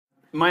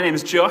My name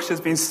is Josh. As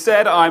been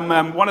said,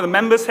 I'm one of the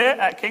members here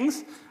at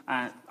King's.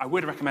 I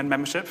would recommend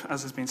membership,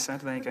 as has been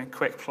said. There you go,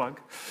 quick plug.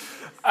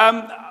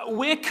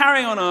 We're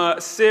carrying on a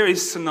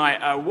series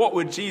tonight, What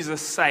Would Jesus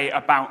Say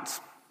About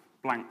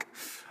blank?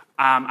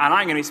 And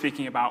I'm going to be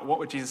speaking about what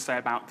would Jesus say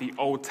about the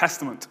Old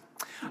Testament.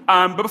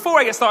 But before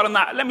I get started on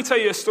that, let me tell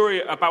you a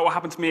story about what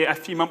happened to me a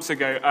few months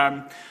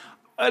ago.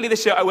 Early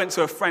this year, I went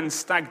to a friend's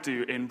stag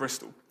do in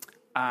Bristol.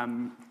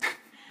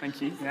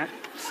 Thank you,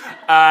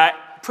 yeah.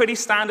 Pretty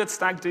standard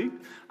stag do.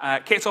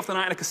 Kicked off the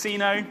night in a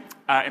casino,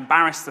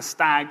 embarrassed the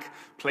stag,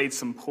 played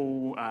some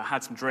pool,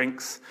 had some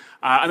drinks.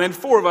 And then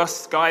four of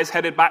us guys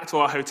headed back to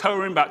our hotel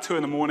room about 2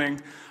 a.m.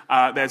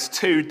 There's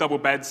 2 double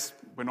beds.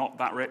 We're not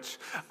that rich.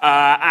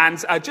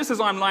 And just as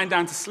I'm lying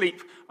down to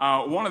sleep,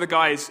 one of the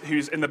guys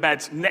who's in the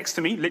bed next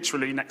to me,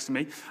 literally next to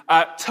me,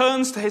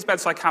 turns to his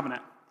bedside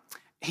cabinet.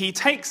 He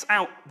takes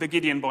out the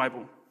Gideon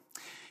Bible.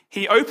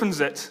 He opens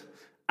it,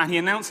 and he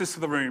announces to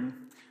the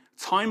room,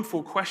 "Time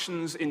for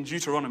questions in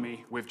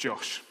Deuteronomy with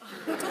Josh."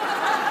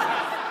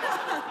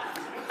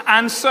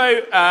 And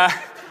so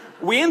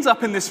we end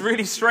up in this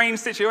really strange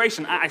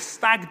situation at a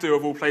stag do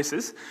of all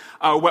places,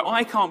 where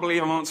I can't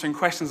believe I'm answering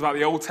questions about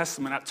the Old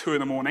Testament at 2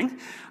 a.m.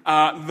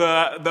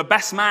 The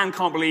best man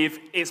can't believe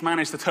it's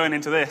managed to turn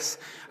into this.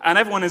 And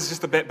everyone is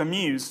just a bit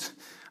bemused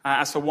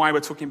as to why we're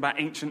talking about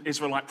ancient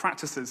Israelite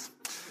practices.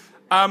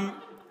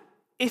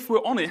 If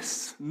we're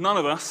honest, none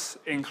of us,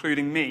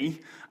 including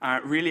me,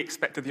 really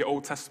expected the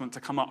Old Testament to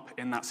come up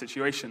in that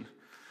situation.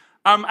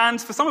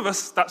 And for some of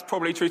us, that's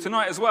probably true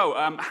tonight as well.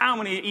 How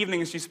many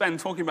evenings do you spend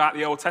talking about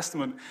the Old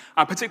Testament?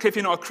 Particularly if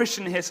you're not a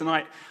Christian here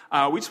tonight,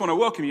 we just want to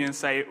welcome you and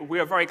say, we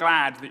are very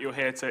glad that you're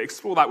here to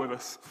explore that with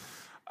us.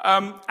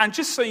 And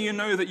just so you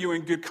know that you're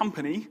in good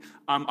company,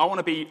 I want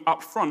to be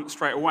upfront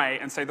straight away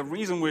and say the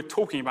reason we're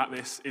talking about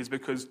this is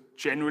because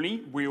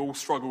generally we all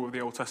struggle with the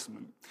Old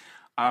Testament.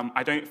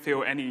 I don't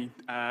feel any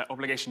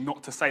obligation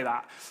not to say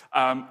that.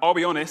 I'll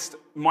be honest,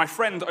 my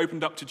friend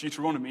opened up to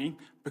Deuteronomy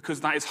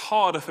because that is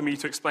harder for me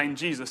to explain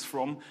Jesus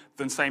from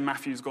than, say,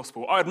 Matthew's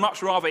Gospel. I would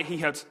much rather he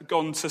had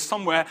gone to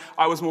somewhere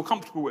I was more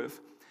comfortable with.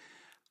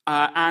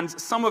 And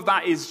some of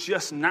that is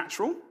just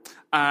natural.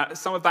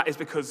 Some of that is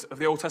because of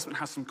the Old Testament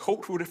has some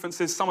cultural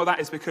differences. Some of that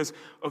is because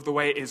of the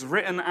way it is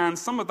written. And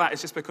some of that is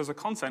just because the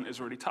content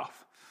is really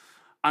tough.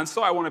 And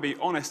so I want to be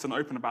honest and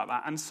open about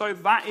that. And so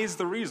that is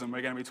the reason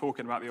we're going to be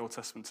talking about the Old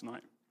Testament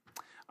tonight.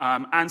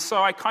 And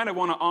so I kind of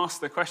want to ask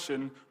the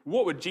question,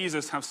 what would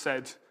Jesus have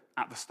said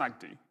at the stag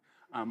do?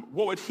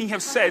 What would he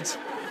have said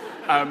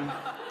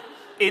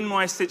in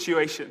my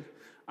situation?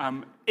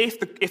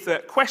 If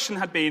the question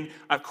had been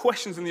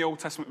questions in the Old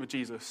Testament with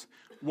Jesus,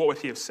 what would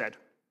he have said?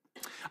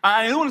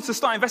 And in order to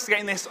start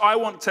investigating this, I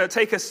want to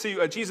take us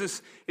to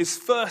Jesus'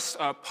 first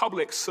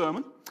public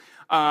sermon.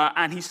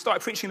 And he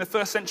started preaching in the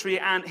 1st century,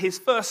 and his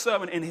first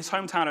sermon in his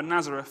hometown of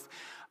Nazareth,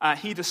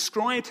 he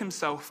described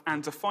himself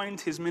and defined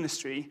his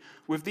ministry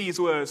with these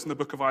words in the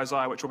book of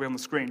Isaiah, which will be on the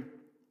screen.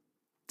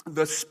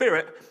 "The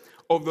Spirit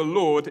of the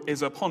Lord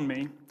is upon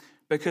me,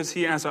 because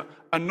he has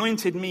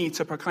anointed me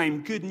to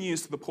proclaim good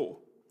news to the poor.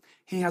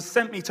 He has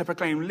sent me to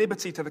proclaim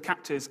liberty to the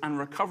captives and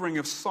recovering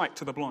of sight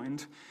to the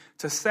blind,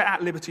 to set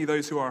at liberty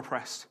those who are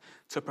oppressed,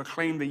 to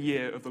proclaim the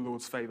year of the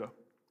Lord's favor."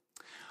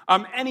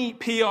 Any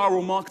PR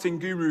or marketing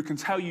guru can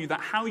tell you that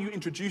how you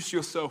introduce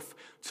yourself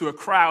to a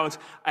crowd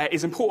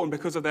is important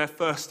because of their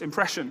first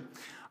impression.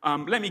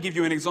 Let me give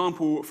you an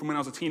example from when I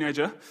was a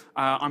teenager.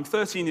 I'm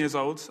 13 years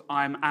old.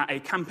 I'm at a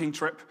camping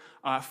trip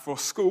for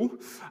school,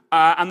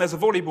 and there's a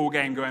volleyball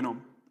game going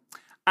on.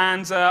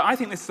 And I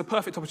think this is the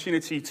perfect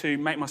opportunity to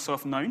make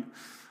myself known.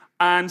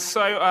 And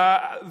so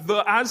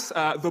as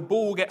the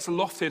ball gets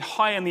lofted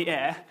high in the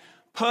air,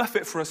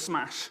 perfect for a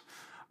smash,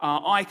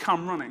 I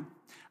come running.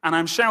 And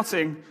I'm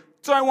shouting,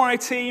 "Don't worry,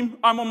 team,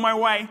 I'm on my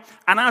way."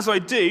 And as I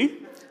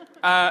do,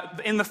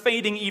 in the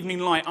fading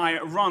evening light,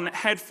 I run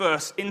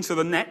headfirst into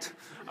the net,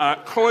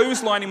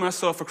 clotheslining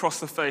myself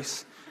across the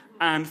face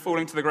and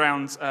falling to the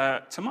ground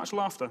to much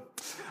laughter.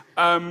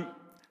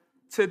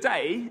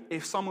 Today,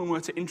 if someone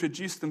were to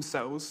introduce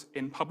themselves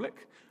in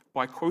public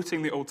by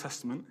quoting the Old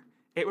Testament,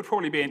 it would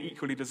probably be an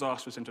equally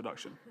disastrous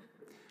introduction.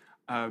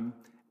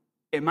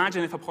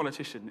 Imagine if a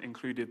politician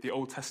included the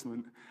Old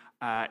Testament,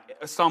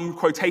 some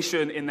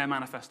quotation in their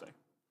manifesto.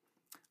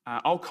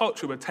 Our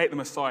culture would take them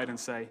aside and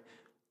say,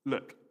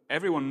 look,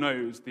 everyone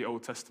knows the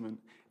Old Testament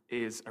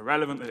is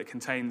irrelevant, that it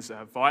contains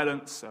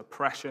violence,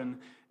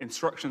 oppression,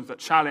 instructions that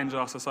challenge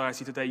our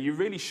society today. You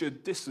really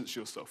should distance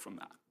yourself from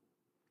that.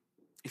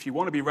 If you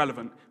want to be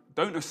relevant,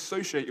 don't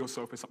associate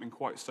yourself with something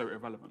quite so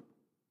irrelevant.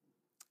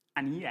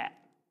 And yet,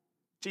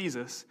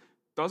 Jesus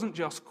doesn't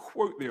just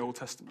quote the Old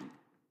Testament.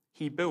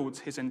 He builds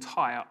his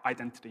entire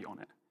identity on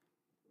it.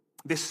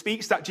 This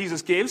speech that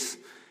Jesus gives,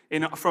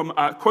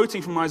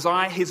 quoting from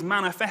Isaiah, his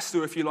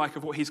manifesto, if you like,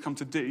 of what he's come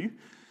to do,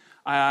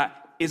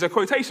 is a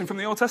quotation from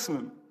the Old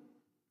Testament.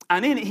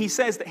 And in it, he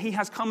says that he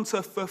has come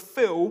to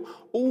fulfill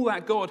all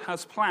that God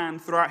has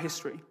planned throughout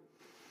history.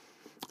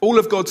 All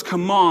of God's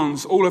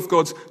commands, all of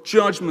God's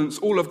judgments,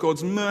 all of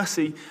God's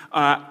mercy,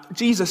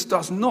 Jesus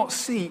does not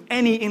see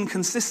any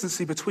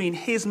inconsistency between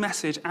his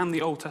message and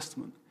the Old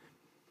Testament.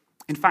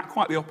 In fact,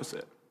 quite the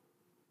opposite.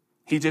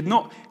 He did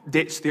not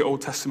ditch the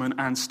Old Testament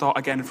and start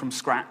again from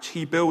scratch.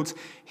 He builds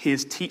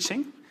his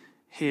teaching,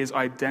 his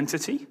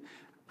identity,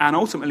 and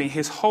ultimately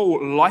his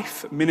whole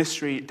life,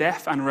 ministry,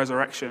 death, and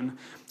resurrection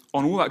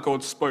on all that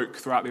God spoke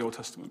throughout the Old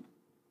Testament.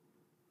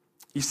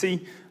 You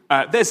see,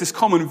 there's this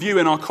common view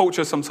in our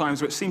culture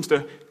sometimes, which seems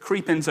to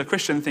creep into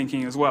Christian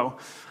thinking as well,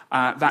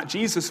 that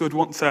Jesus would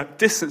want to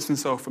distance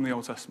himself from the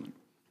Old Testament.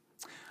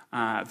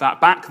 That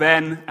back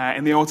then,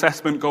 in the Old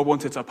Testament, God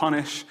wanted to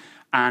punish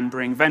and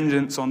bring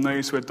vengeance on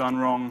those who had done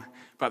wrong,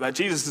 but that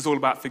Jesus is all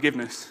about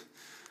forgiveness.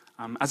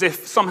 As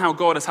if somehow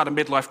God has had a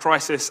midlife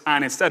crisis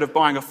and instead of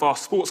buying a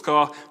fast sports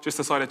car, just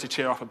decided to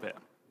cheer up a bit.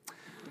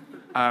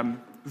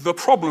 The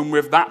problem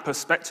with that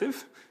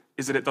perspective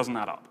is that it doesn't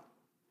add up.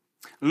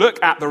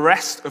 Look at the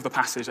rest of the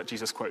passage that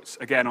Jesus quotes,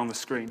 again on the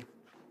screen.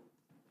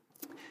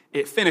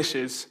 It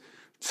finishes,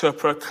 to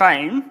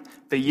proclaim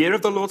the year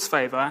of the Lord's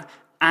favor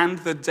and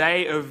the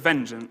day of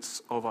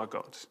vengeance of our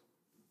God.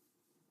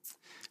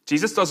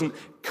 Jesus doesn't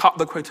cut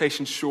the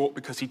quotation short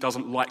because he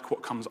doesn't like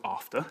what comes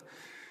after.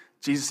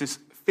 Jesus is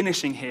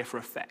finishing here for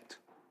effect.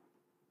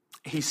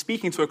 He's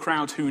speaking to a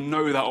crowd who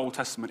know that Old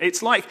Testament.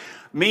 It's like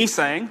me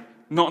saying,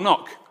 knock,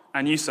 knock,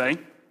 and you saying,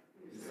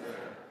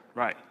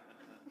 right.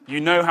 You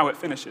know how it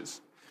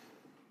finishes.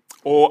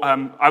 Or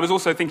I was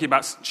also thinking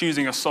about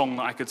choosing a song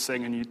that I could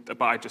sing,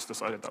 but I just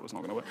decided that was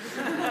not going to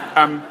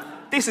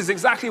work. This is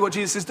exactly what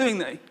Jesus is doing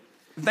there.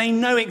 They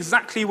know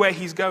exactly where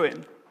he's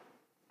going.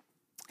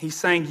 He's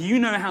saying, you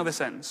know how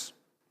this ends.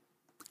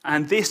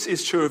 And this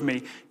is true of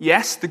me.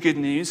 Yes, the good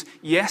news.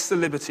 Yes, the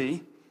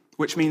liberty,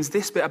 which means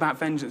this bit about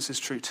vengeance is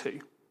true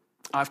too.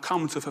 I've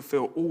come to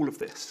fulfill all of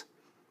this.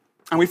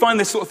 And we find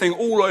this sort of thing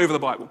all over the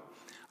Bible.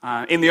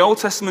 In the Old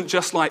Testament,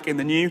 just like in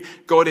the New,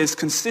 God is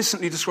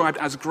consistently described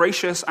as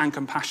gracious and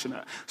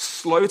compassionate,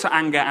 slow to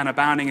anger and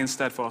abounding in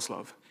steadfast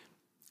love.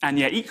 And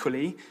yet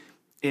equally,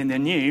 in the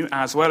New,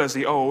 as well as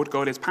the Old,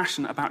 God is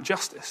passionate about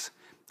justice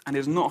and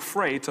is not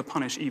afraid to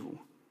punish evil.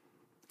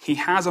 He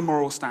has a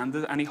moral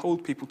standard and he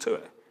holds people to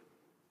it.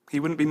 He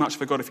wouldn't be much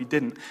of a God if he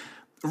didn't.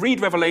 Read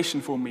Revelation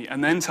for me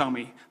and then tell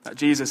me that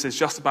Jesus is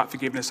just about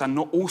forgiveness and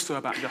not also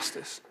about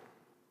justice,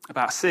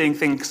 about seeing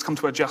things come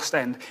to a just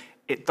end.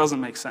 It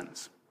doesn't make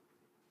sense.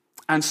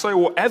 And so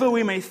whatever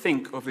we may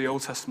think of the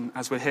Old Testament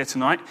as we're here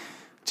tonight,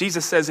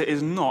 Jesus says it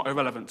is not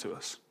irrelevant to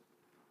us.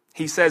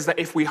 He says that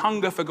if we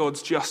hunger for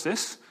God's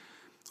justice,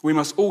 we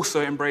must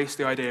also embrace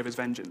the idea of his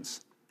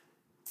vengeance.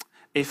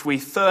 If we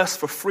thirst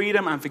for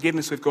freedom and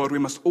forgiveness with God, we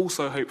must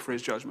also hope for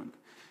his judgment,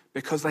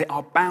 because they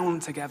are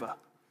bound together.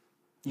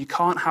 You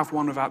can't have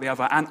one without the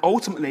other. And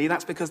ultimately,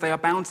 that's because they are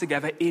bound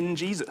together in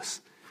Jesus.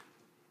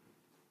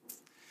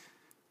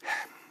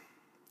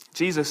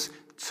 Jesus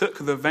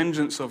took the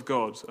vengeance of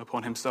God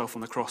upon himself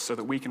on the cross so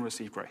that we can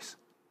receive grace.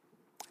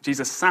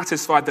 Jesus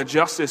satisfied the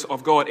justice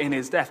of God in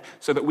his death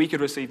so that we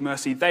could receive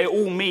mercy. They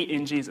all meet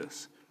in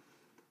Jesus.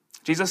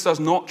 Jesus does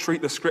not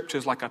treat the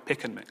scriptures like a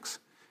pick and mix.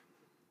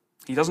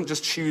 He doesn't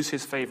just choose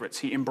his favorites.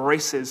 He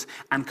embraces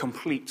and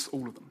completes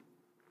all of them.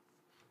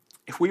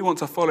 If we want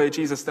to follow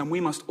Jesus, then we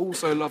must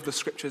also love the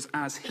scriptures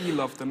as he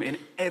loved them in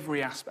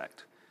every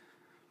aspect.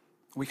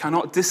 We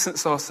cannot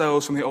distance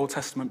ourselves from the Old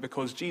Testament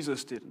because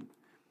Jesus didn't.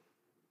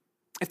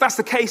 If that's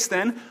the case,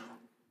 then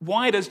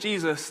why does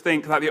Jesus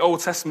think that the Old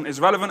Testament is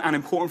relevant and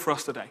important for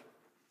us today?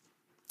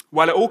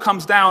 Well, it all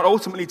comes down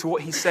ultimately to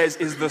what he says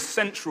is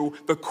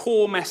the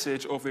core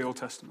message of the Old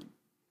Testament.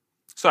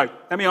 So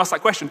let me ask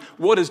that question.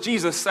 What does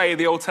Jesus say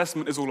the Old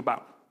Testament is all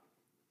about?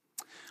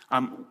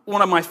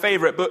 One of my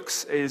favorite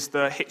books is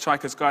the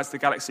Hitchhiker's Guide to the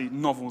Galaxy,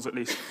 novels at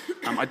least.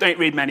 I don't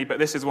read many, but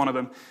this is one of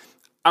them.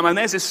 And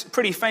there's this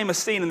pretty famous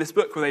scene in this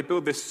book where they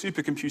build this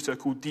supercomputer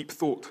called Deep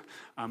Thought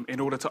in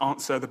order to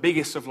answer the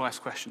biggest of life's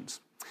questions.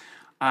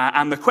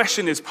 And the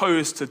question is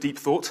posed to Deep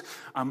Thought,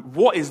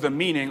 what is the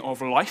meaning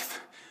of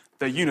life,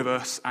 the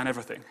universe, and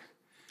everything?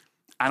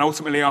 And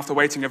ultimately, after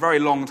waiting a very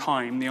long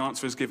time, the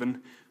answer is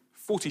given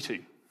 42.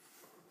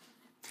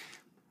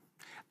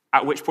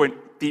 At which point,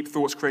 Deep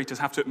Thought's creators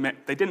have to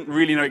admit they didn't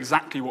really know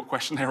exactly what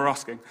question they were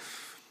asking.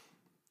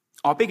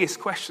 Our biggest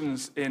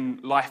questions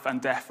in life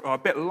and death are a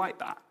bit like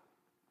that.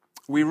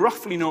 We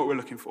roughly know what we're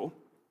looking for.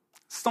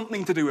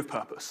 Something to do with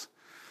purpose.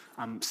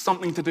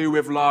 Something to do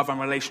with love and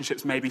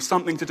relationships, maybe.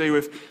 Something to do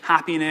with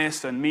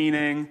happiness and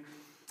meaning.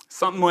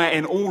 Somewhere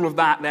in all of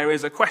that, there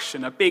is a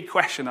question, a big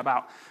question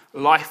about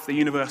life, the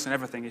universe, and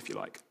everything, if you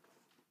like.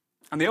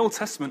 And the Old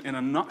Testament, in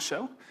a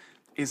nutshell,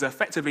 is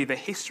effectively the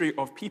history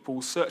of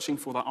people searching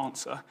for that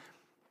answer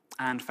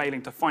and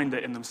failing to find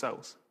it in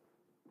themselves.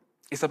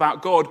 It's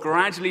about God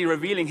gradually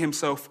revealing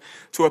himself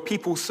to a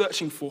people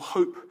searching for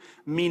hope,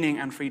 meaning,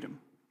 and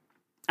freedom.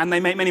 And they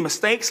make many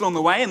mistakes along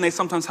the way, and they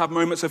sometimes have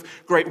moments of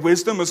great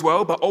wisdom as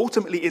well, but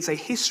ultimately it's a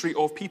history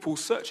of people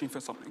searching for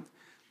something.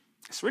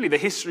 It's really the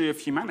history of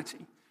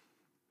humanity.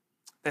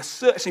 They're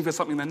searching for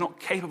something they're not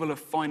capable of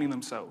finding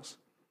themselves.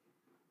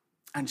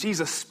 And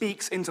Jesus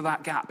speaks into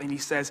that gap and he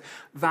says,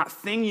 that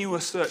thing you were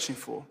searching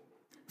for,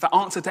 the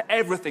answer to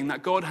everything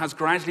that God has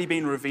gradually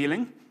been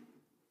revealing,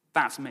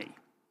 that's me.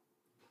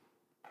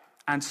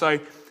 And so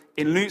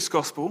in Luke's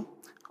gospel,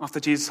 after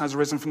Jesus has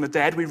risen from the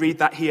dead, we read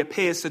that he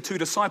appears to two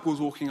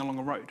disciples walking along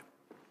a road.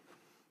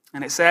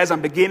 And it says,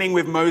 and beginning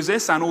with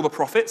Moses and all the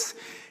prophets,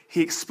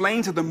 he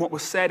explained to them what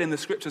was said in the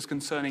scriptures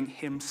concerning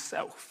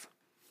himself.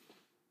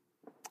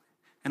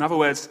 In other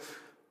words,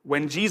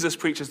 when Jesus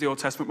preaches the Old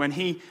Testament, when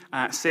he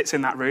sits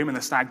in that room in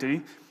the stag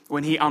do,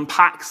 when he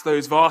unpacks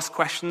those vast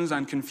questions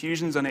and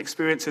confusions and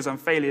experiences and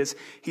failures,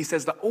 he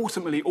says that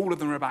ultimately all of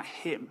them are about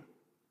him.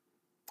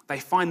 They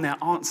find their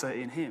answer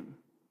in him.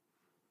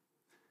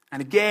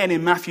 And again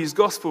in Matthew's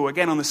gospel,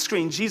 again on the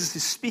screen, Jesus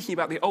is speaking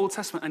about the Old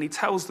Testament and he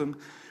tells them,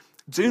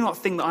 do not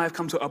think that I have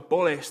come to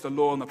abolish the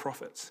law and the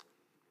prophets.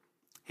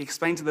 He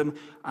explained to them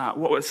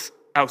but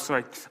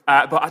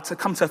to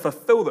come to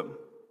fulfill them.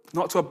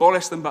 Not to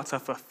abolish them, but to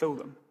fulfill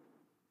them.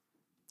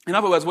 In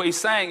other words, what he's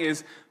saying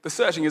is the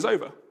searching is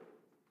over.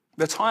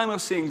 The time of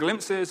seeing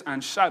glimpses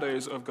and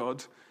shadows of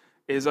God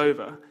is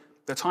over.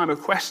 The time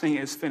of questioning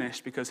is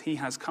finished because he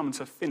has come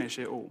to finish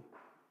it all.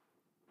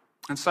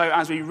 And so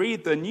as we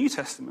read the New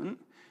Testament,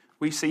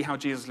 we see how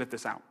Jesus lived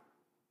this out.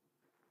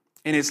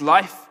 In his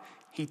life,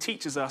 he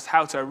teaches us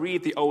how to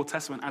read the Old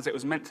Testament as it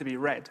was meant to be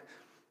read.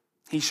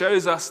 He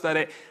shows us that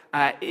it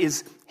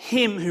is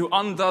him who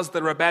undoes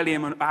the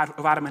rebellion of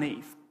Adam and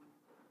Eve.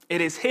 It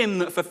is him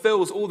that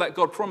fulfills all that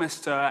God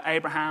promised to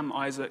Abraham,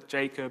 Isaac,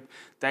 Jacob,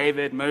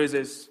 David,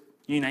 Moses,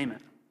 you name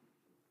it.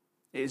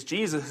 It is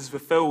Jesus who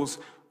fulfills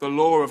the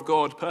law of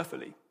God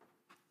perfectly.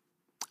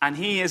 And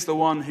he is the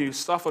one who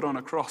suffered on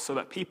a cross so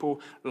that people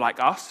like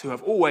us, who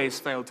have always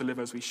failed to live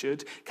as we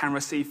should, can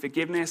receive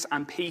forgiveness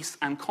and peace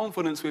and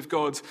confidence with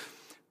God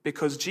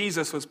because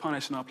Jesus was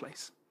punished in our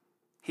place.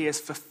 He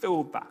has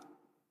fulfilled that.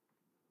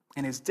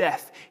 In his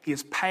death, he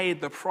has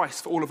paid the price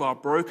for all of our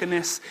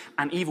brokenness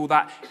and evil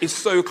that is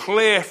so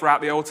clear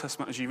throughout the Old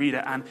Testament as you read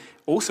it, and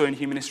also in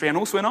human history and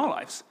also in our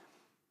lives.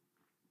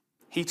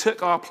 He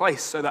took our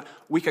place so that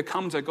we could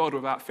come to God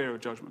without fear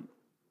of judgment.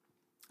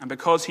 And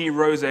because he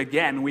rose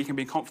again, we can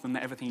be confident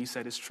that everything he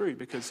said is true,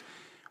 because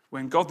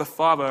when God the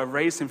Father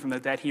raised him from the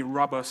dead, he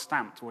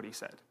rubber-stamped what he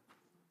said.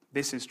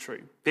 This is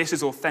true. This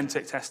is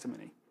authentic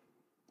testimony.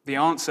 The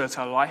answer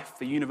to life,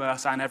 the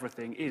universe, and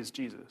everything is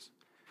Jesus.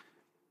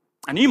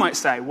 And you might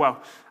say,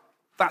 well,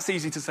 that's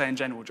easy to say in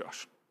general,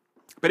 Josh.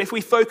 But if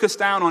we focus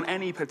down on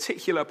any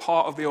particular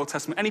part of the Old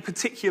Testament, any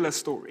particular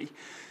story,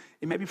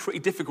 it may be pretty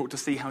difficult to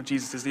see how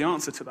Jesus is the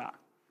answer to that.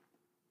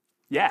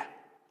 Yeah,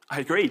 I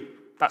agree.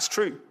 That's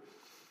true.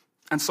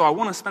 And so I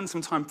want to spend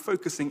some time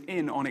focusing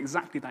in on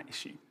exactly that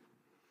issue.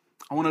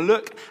 I want to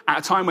look at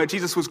a time where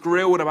Jesus was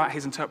grilled about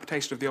his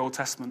interpretation of the Old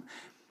Testament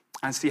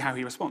and see how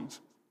he responds.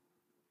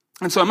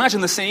 And so imagine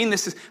the scene.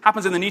 This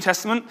happens in the New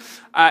Testament.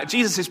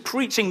 Jesus is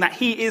preaching that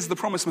he is the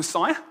promised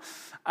Messiah.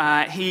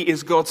 He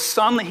is God's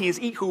son, that he is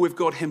equal with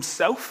God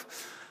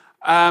himself,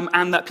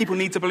 and that people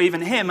need to believe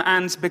in him.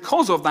 And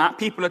because of that,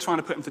 people are trying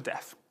to put him to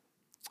death,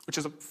 which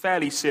is a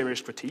fairly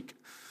serious critique.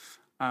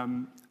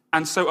 And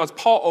so as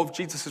part of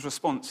Jesus'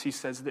 response, he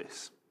says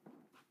this: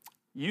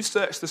 you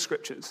search the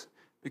scriptures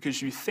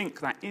because you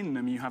think that in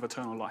them you have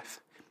eternal life.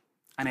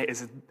 And it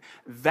is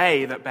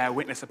they that bear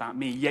witness about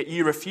me, yet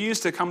you refuse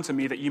to come to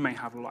me that you may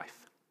have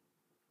life.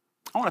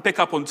 I want to pick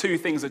up on two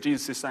things that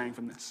Jesus is saying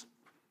from this.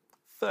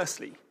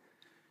 Firstly,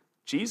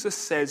 Jesus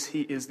says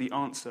he is the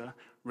answer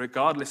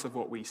regardless of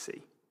what we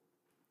see.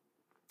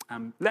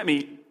 Let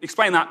me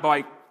explain that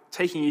by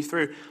taking you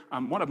through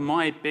one of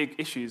my big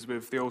issues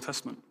with the Old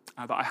Testament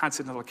that I had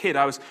since I was a kid.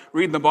 I was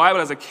reading the Bible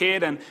as a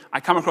kid, and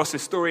I come across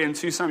this story in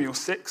 2 Samuel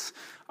 6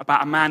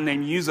 about a man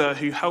named Uzzah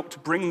who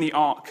helped bring the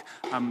ark,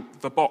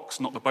 the box,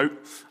 not the boat,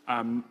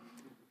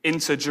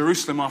 into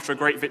Jerusalem after a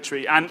great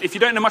victory. And if you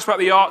don't know much about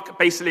the ark,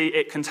 basically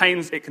it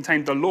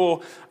contained the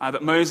law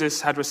that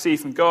Moses had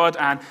received from God,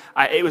 and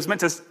it was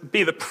meant to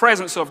be the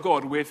presence of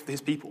God with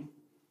his people.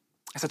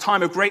 It's a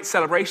time of great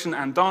celebration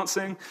and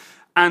dancing,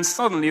 and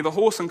suddenly the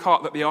horse and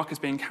cart that the ark is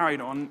being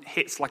carried on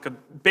hits like a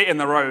bit in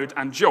the road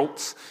and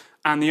jolts,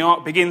 and the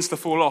ark begins to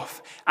fall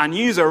off. And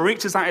Uzzah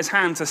reaches out his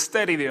hand to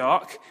steady the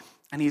ark,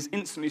 and he's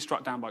instantly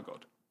struck down by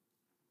God.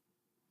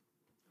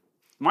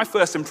 My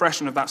first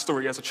impression of that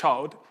story as a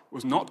child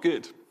was not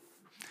good.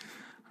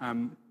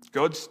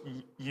 God,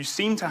 you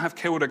seem to have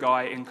killed a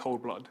guy in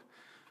cold blood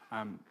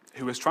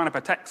who was trying to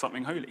protect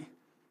something holy.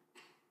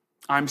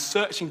 I'm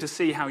searching to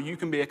see how you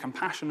can be a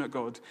compassionate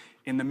God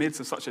in the midst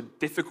of such a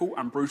difficult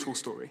and brutal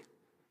story.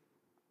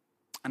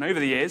 And over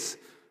the years,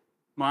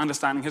 my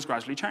understanding has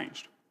gradually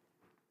changed.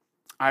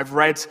 I've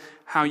read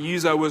how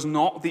Uzzah was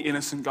not the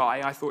innocent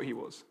guy I thought he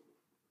was.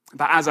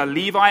 That as a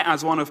Levite,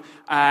 as one of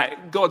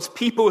God's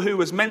people who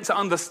was meant to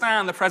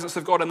understand the presence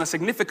of God and the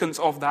significance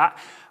of that,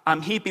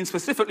 he'd been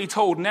specifically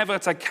told never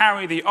to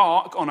carry the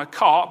ark on a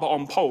cart, but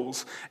on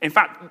poles. In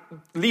fact,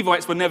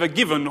 Levites were never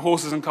given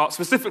horses and carts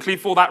specifically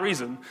for that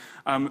reason,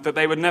 that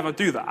they would never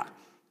do that.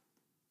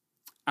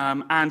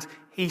 And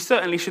he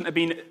certainly shouldn't have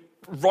been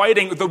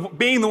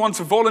being the one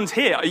to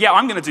volunteer. Yeah,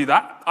 I'm going to do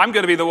that. I'm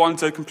going to be the one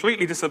to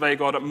completely disobey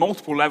God at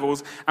multiple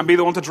levels and be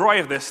the one to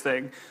drive this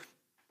thing.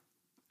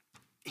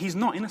 He's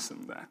not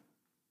innocent there.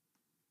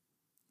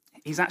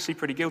 He's actually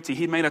pretty guilty.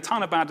 He made a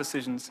ton of bad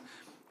decisions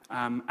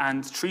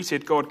and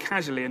treated God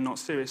casually and not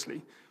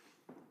seriously.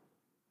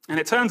 And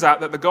it turns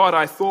out that the God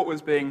I thought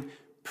was being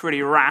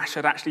pretty rash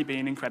had actually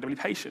been incredibly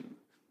patient,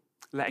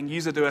 letting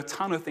Uzzah do a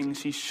ton of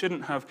things he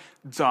shouldn't have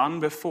done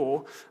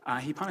before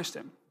he punished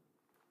him.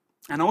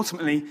 And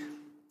ultimately,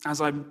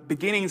 as I'm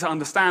beginning to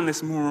understand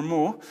this more and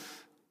more,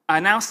 I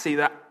now see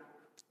that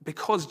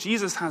because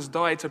Jesus has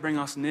died to bring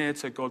us near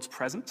to God's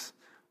presence,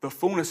 the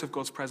fullness of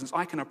God's presence,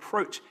 I can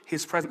approach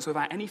his presence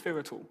without any fear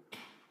at all.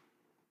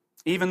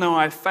 Even though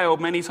I've failed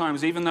many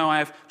times, even though I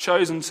have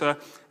chosen to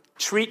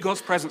treat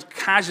God's presence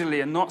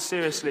casually and not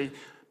seriously,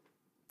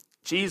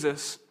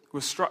 Jesus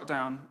was struck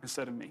down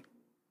instead of me.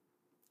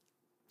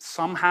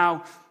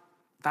 Somehow,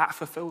 that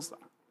fulfills that.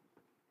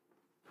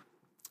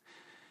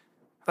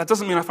 That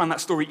doesn't mean I find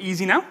that story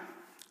easy now.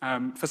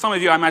 For some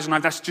of you, I imagine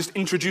I've just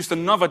introduced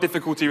another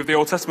difficulty with the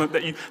Old Testament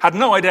that you had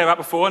no idea about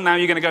before, and now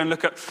you're going to go and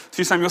look at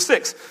 2 Samuel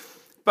 6.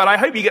 But I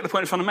hope you get the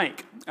point I'm trying to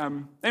make.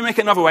 Let me make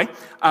it another way.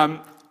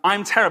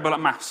 I'm terrible at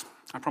maths.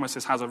 I promise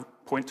this has a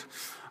point.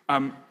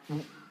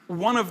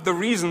 One of the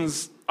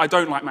reasons I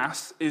don't like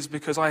maths is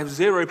because I have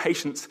zero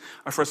patience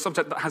for a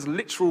subject that has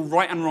literal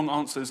right and wrong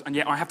answers, and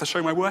yet I have to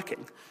show my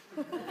working.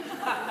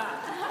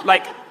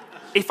 Like,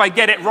 if I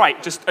get it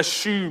right, just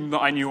assume that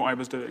I knew what I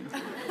was doing.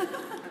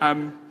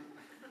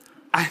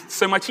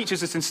 So my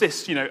teachers just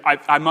insist,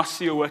 I must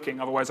see your working,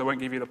 otherwise I won't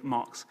give you the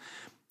marks.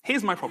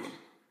 Here's my problem.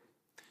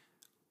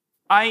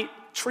 I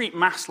treat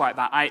maths like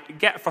that. I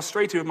get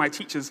frustrated with my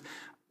teachers,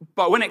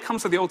 but when it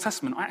comes to the Old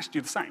Testament, I actually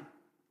do the same.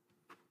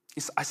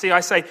 I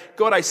say,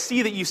 God, I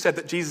see that you said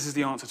that Jesus is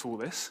the answer to all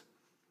this,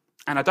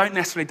 and I don't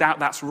necessarily doubt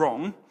that's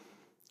wrong,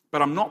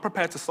 but I'm not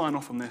prepared to sign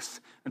off on this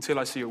until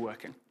I see you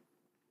working.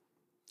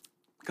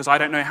 Because I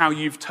don't know how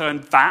you've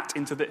turned that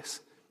into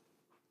this.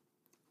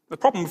 The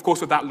problem, of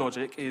course, with that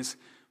logic is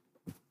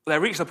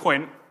there reached a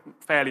point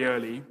fairly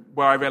early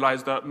where I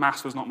realized that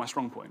maths was not my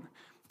strong point,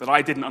 that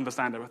I didn't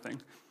understand everything,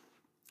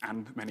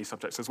 and many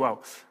subjects as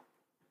well.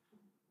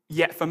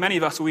 Yet for many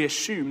of us, we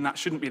assume that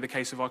shouldn't be the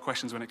case with our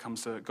questions when it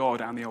comes to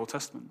God and the Old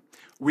Testament.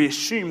 We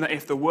assume that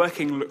if the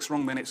working looks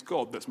wrong, then it's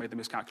God that's made the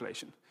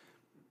miscalculation.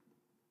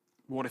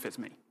 What if it's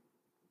me?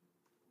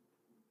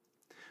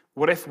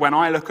 What if when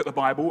I look at the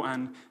Bible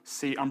and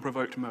see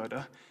unprovoked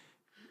murder,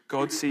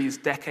 God sees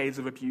decades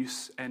of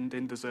abuse end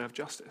in deserved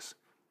justice?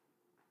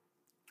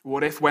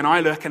 What if when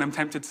I look and am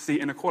tempted to see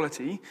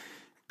inequality,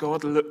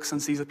 God looks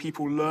and sees a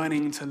people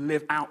learning to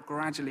live out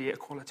gradually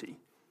equality?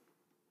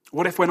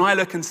 What if when I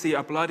look and see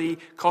a bloody,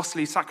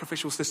 costly,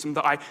 sacrificial system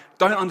that I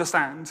don't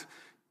understand,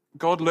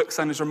 God looks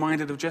and is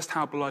reminded of just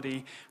how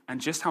bloody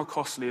and just how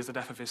costly is the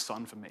death of his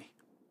son for me?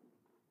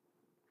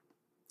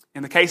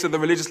 In the case of the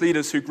religious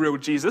leaders who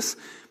grilled Jesus,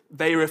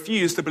 they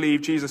refused to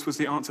believe Jesus was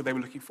the answer they were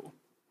looking for.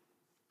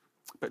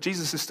 But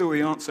Jesus is still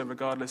the answer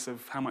regardless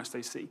of how much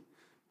they see.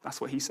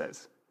 That's what he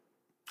says.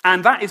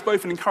 And that is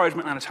both an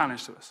encouragement and a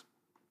challenge to us.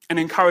 An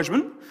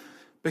encouragement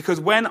because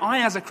when I,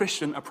 as a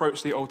Christian,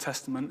 approach the Old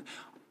Testament,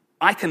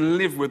 I can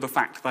live with the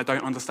fact that I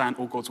don't understand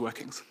all God's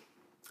workings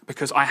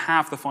because I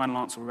have the final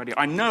answer already.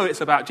 I know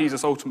it's about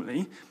Jesus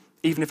ultimately,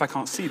 even if I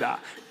can't see that.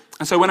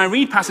 And so when I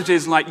read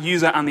passages like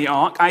Uzzah and the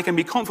Ark, I can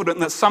be confident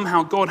that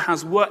somehow God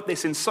has worked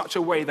this in such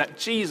a way that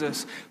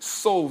Jesus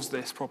solves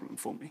this problem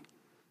for me.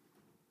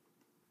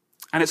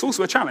 And it's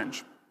also a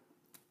challenge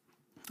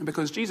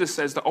because Jesus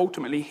says that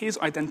ultimately his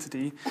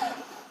identity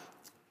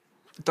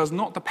does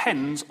not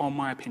depend on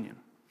my opinion.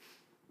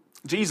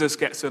 Jesus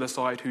gets to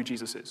decide who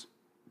Jesus is.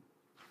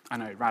 I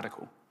know,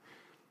 radical.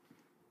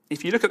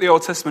 If you look at the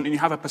Old Testament and you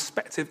have a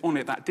perspective on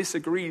it that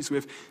disagrees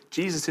with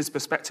Jesus'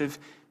 perspective,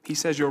 he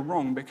says you're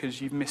wrong because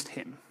you've missed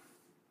him,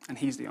 and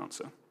he's the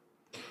answer.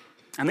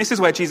 And this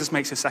is where Jesus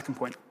makes his second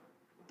point.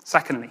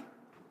 Secondly,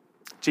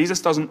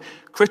 Jesus doesn't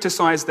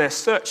criticize their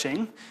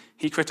searching,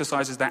 he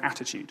criticizes their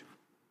attitude.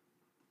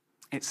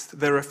 It's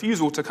their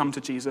refusal to come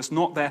to Jesus,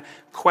 not their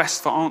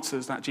quest for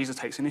answers, that Jesus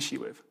takes an issue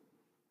with.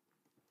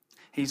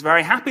 He's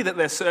very happy that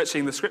they're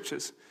searching the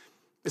scriptures.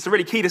 It's a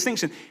really key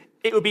distinction.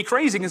 It would be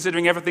crazy,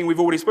 considering everything we've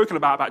already spoken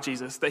about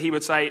Jesus, that he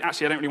would say,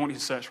 actually, I don't really want you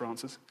to search for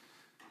answers.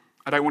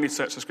 I don't want you to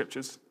search the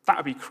scriptures. That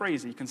would be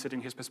crazy,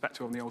 considering his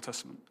perspective on the Old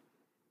Testament,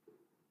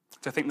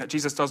 to think that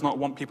Jesus does not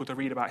want people to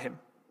read about him.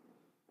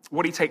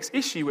 What he takes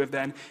issue with,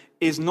 then,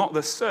 is not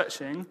the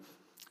searching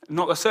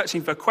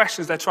for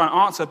questions they're trying to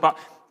answer, but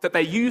that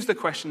they use the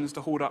questions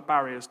to hold up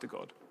barriers to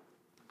God.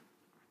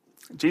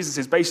 Jesus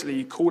is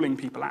basically calling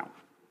people out.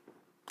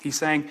 He's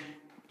saying,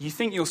 you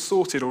think you're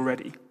sorted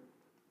already.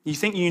 You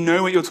think you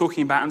know what you're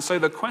talking about, and so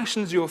the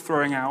questions you're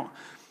throwing out,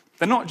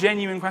 they're not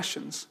genuine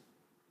questions.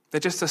 They're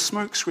just a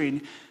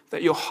smokescreen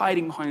that you're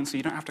hiding behind so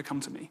you don't have to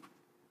come to me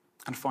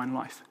and find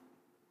life.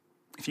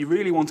 If you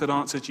really wanted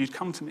answers, you'd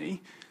come to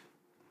me,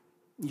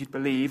 you'd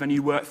believe, and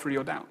you work through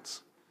your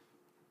doubts.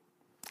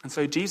 And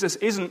so Jesus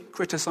isn't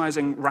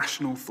criticizing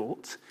rational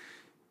thought.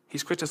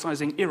 He's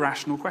criticizing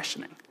irrational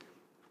questioning,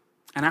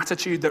 an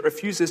attitude that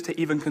refuses to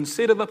even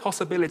consider the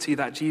possibility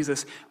that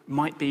Jesus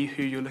might be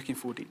who you're looking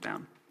for deep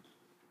down,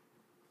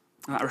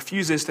 and that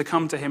refuses to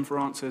come to him for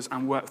answers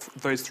and work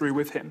those through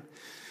with him.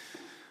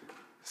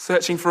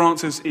 Searching for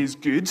answers is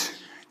good.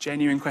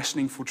 Genuine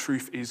questioning for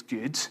truth is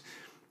good.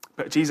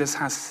 But Jesus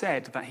has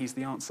said that he's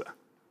the answer.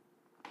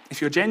 If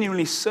you're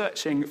genuinely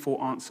searching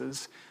for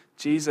answers,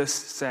 Jesus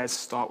says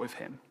start with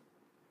him,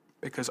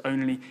 because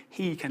only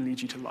he can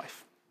lead you to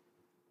life.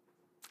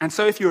 And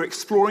so if you're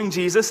exploring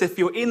Jesus, if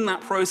you're in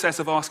that process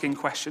of asking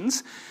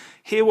questions,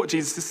 hear what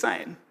Jesus is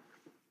saying.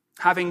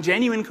 Having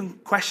genuine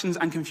questions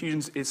and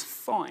confusions is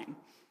fine,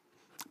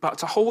 but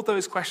to hold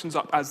those questions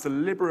up as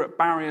deliberate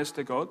barriers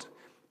to God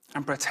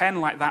and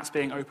pretend like that's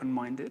being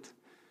open-minded,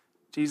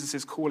 Jesus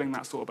is calling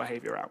that sort of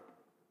behavior out.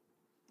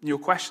 Your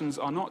questions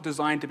are not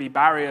designed to be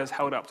barriers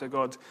held up to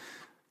God.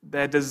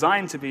 They're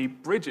designed to be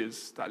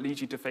bridges that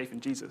lead you to faith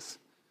in Jesus.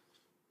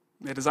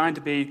 They're designed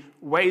to be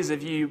ways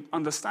of you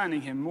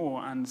understanding him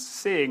more and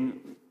seeing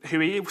who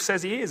he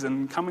says he is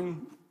and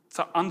coming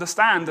to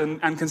understand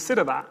and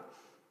consider that.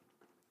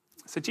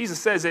 So Jesus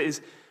says it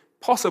is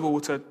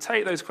possible to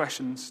take those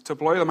questions, to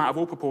blow them out of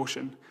all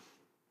proportion,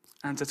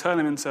 and to turn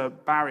them into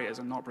barriers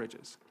and not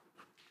bridges.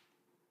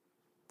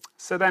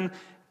 So then,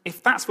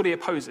 if that's what he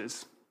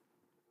opposes,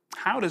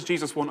 how does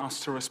Jesus want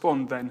us to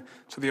respond then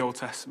to the Old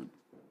Testament?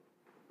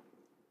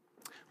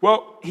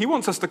 Well, he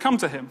wants us to come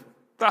to him.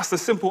 That's the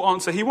simple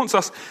answer. He wants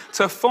us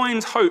to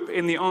find hope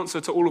in the answer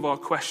to all of our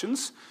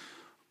questions,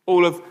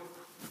 all of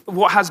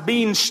what has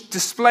been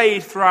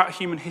displayed throughout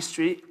human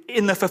history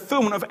in the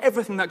fulfillment of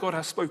everything that God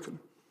has spoken.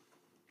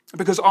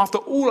 Because after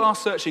all our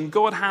searching,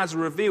 God has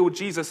revealed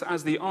Jesus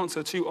as the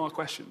answer to our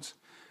questions.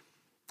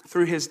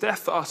 Through his death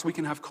for us, we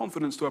can have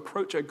confidence to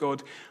approach a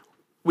God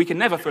we can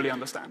never fully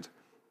understand,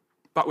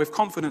 but with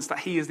confidence that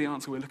he is the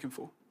answer we're looking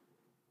for.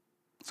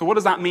 So what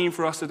does that mean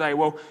for us today?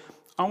 Well,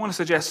 I want to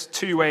suggest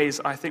 2 ways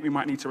I think we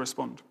might need to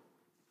respond.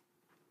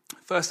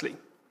 Firstly,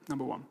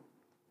 number 1,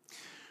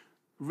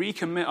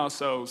 recommit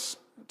ourselves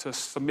to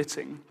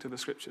submitting to the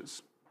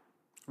Scriptures.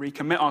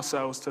 Recommit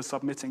ourselves to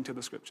submitting to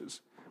the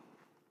Scriptures.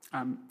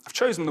 I've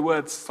chosen the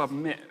word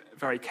submit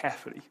very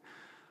carefully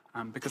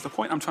because the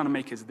point I'm trying to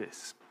make is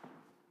this.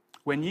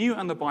 When you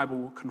and the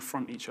Bible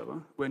confront each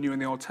other, when you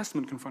and the Old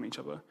Testament confront each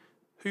other,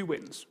 who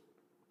wins?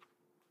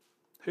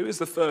 Who is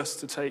the first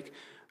to take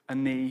a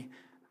knee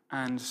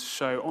and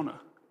show honor?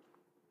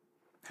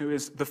 Who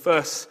is the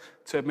first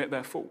to admit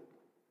their fault?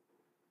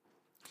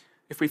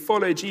 If we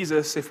follow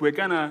Jesus, if we're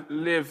going to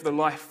live the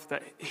life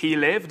that he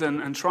lived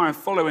and try and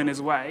follow in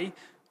his way,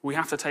 we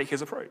have to take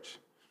his approach.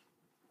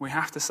 We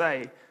have to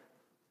say,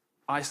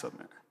 I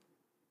submit.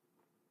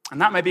 And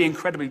that may be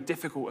incredibly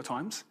difficult at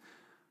times.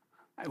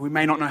 We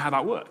may not know how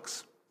that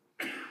works.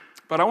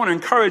 But I want to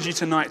encourage you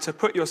tonight to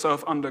put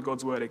yourself under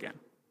God's word again.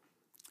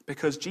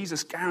 Because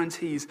Jesus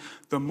guarantees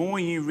the more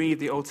you read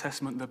the Old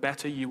Testament, the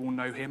better you will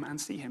know him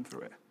and see him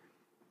through it.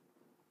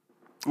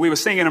 We were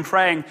singing and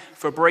praying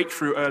for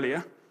breakthrough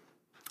earlier.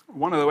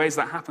 One of the ways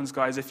that happens,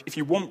 guys, if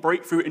you want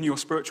breakthrough in your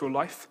spiritual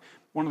life,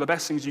 one of the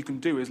best things you can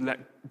do is let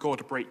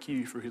God break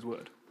you through his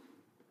word.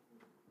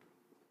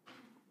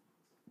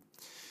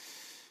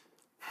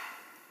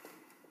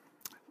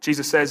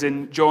 Jesus says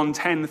in John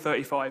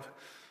 10:35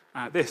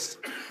 this,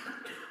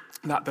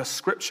 that the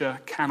scripture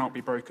cannot be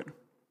broken.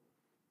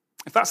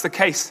 If that's the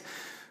case,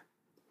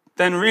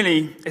 then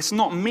really it's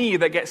not me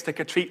that gets to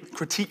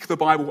critique the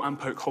Bible and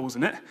poke holes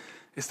in it.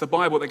 It's the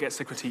Bible that gets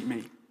to critique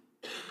me.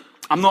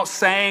 I'm not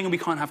saying we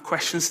can't have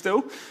questions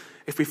still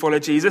if we follow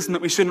Jesus and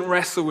that we shouldn't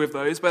wrestle with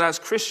those, but as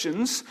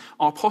Christians,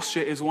 our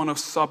posture is one of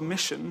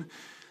submission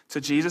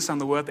to Jesus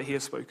and the word that he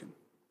has spoken.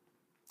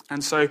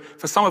 And so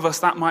for some of us,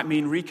 that might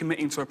mean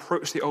recommitting to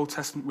approach the Old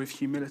Testament with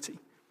humility,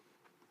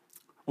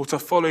 or to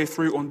follow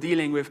through on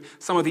dealing with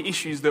some of the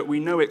issues that we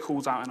know it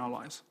calls out in our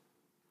lives.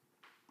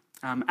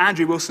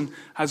 Andrew Wilson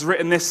has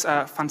written this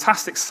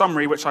fantastic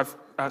summary, which I've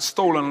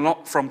stolen a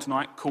lot from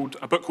tonight,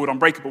 a book called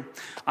Unbreakable.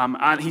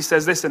 And he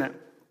says this in it: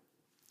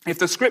 if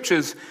the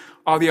scriptures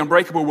are the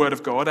unbreakable word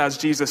of God, as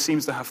Jesus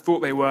seems to have thought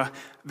they were,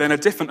 then a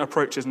different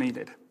approach is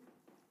needed.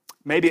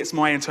 Maybe it's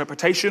my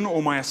interpretation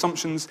or my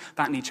assumptions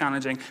that need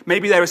challenging.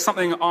 Maybe there is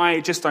something I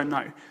just don't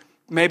know.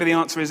 Maybe the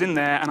answer is in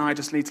there and I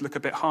just need to look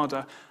a bit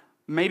harder.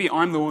 Maybe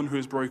I'm the one who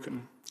is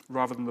broken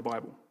rather than the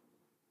Bible.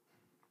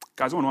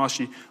 Guys, I want to ask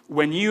you,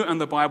 when you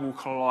and the Bible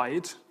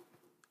collide,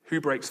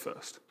 who breaks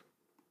first?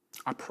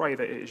 I pray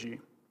that it is you.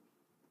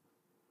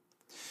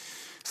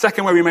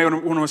 Second way we may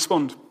want to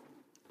respond: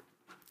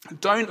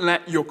 don't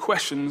let your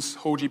questions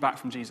hold you back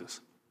from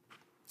Jesus.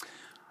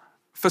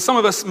 For some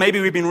of us, maybe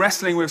we've been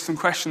wrestling with some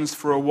questions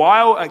for a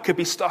while. It could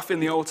be stuff in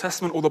the Old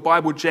Testament or the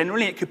Bible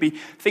generally. It could be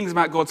things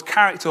about God's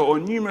character or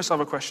numerous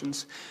other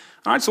questions.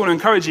 And I just want to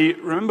encourage you,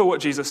 remember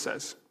what Jesus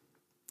says.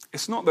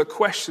 It's not the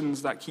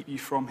questions that keep you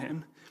from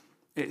him.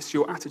 It's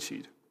your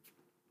attitude.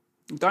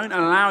 Don't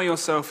allow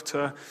yourself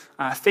to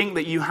think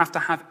that you have to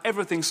have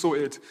everything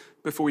sorted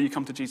before you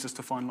come to Jesus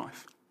to find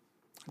life.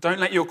 Don't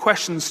let your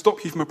questions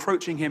stop you from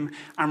approaching him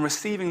and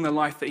receiving the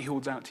life that he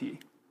holds out to you.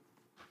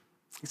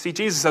 You see,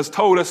 Jesus has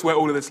told us where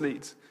all of this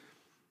leads,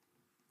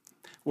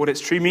 what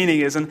its true meaning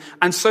is,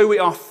 and so we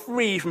are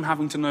free from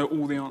having to know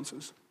all the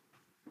answers.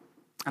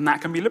 And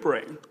that can be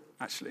liberating,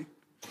 actually.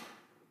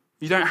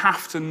 You don't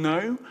have to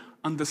know,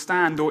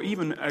 understand, or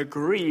even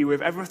agree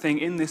with everything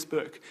in this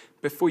book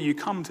before you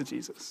come to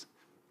Jesus.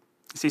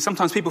 You see,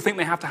 sometimes people think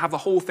they have to have the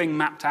whole thing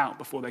mapped out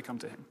before they come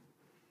to him.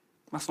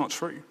 That's not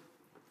true.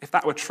 If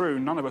that were true,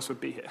 none of us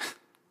would be here.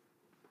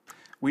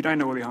 We don't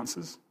know all the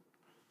answers.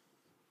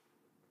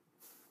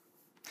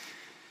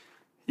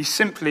 You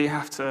simply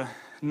have to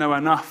know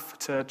enough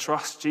to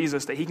trust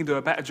Jesus that he can do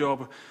a better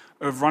job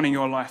of running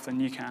your life than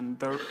you can.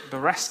 The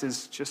rest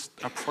is just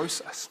a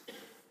process.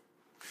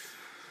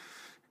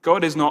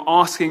 God is not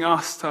asking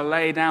us to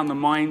lay down the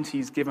mind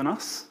he's given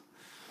us.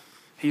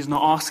 He's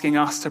not asking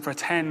us to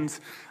pretend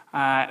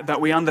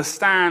that we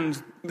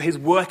understand his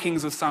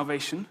workings of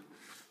salvation.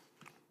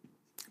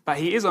 But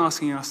he is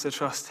asking us to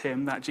trust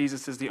him that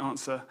Jesus is the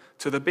answer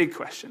to the big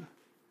question.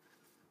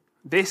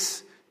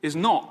 This is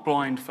not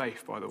blind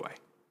faith, by the way.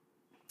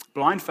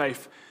 Blind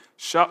faith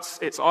shuts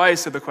its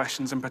eyes to the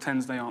questions and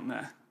pretends they aren't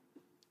there.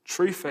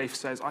 True faith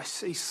says, I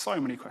see so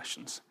many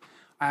questions.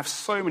 I have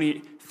so many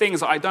things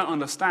that I don't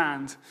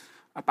understand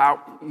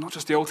about not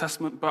just the Old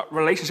Testament, but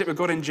relationship with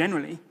God in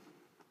generally.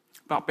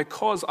 But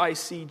because I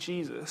see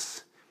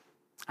Jesus,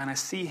 and I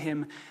see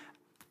him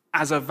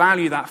as a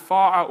value that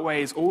far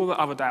outweighs all the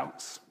other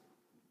doubts,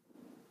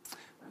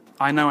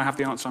 I know I have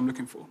the answer I'm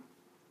looking for,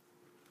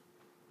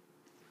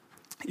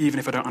 even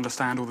if I don't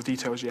understand all the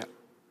details yet.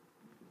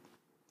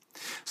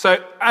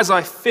 So as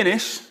I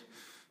finish,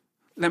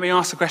 let me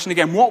ask the question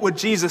again. What would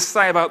Jesus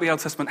say about the Old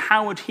Testament?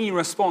 How would he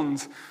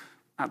respond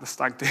at the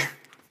stag do?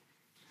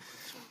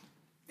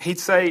 He'd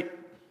say,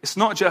 it's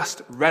not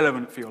just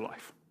relevant for your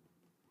life.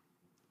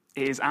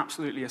 It is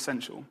absolutely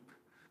essential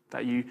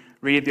that you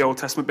read the Old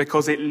Testament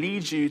because it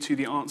leads you to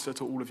the answer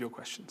to all of your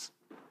questions.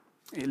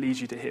 It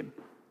leads you to him.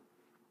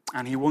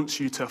 And he wants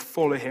you to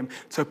follow him,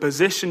 to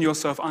position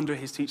yourself under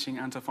his teaching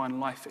and to find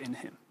life in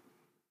him.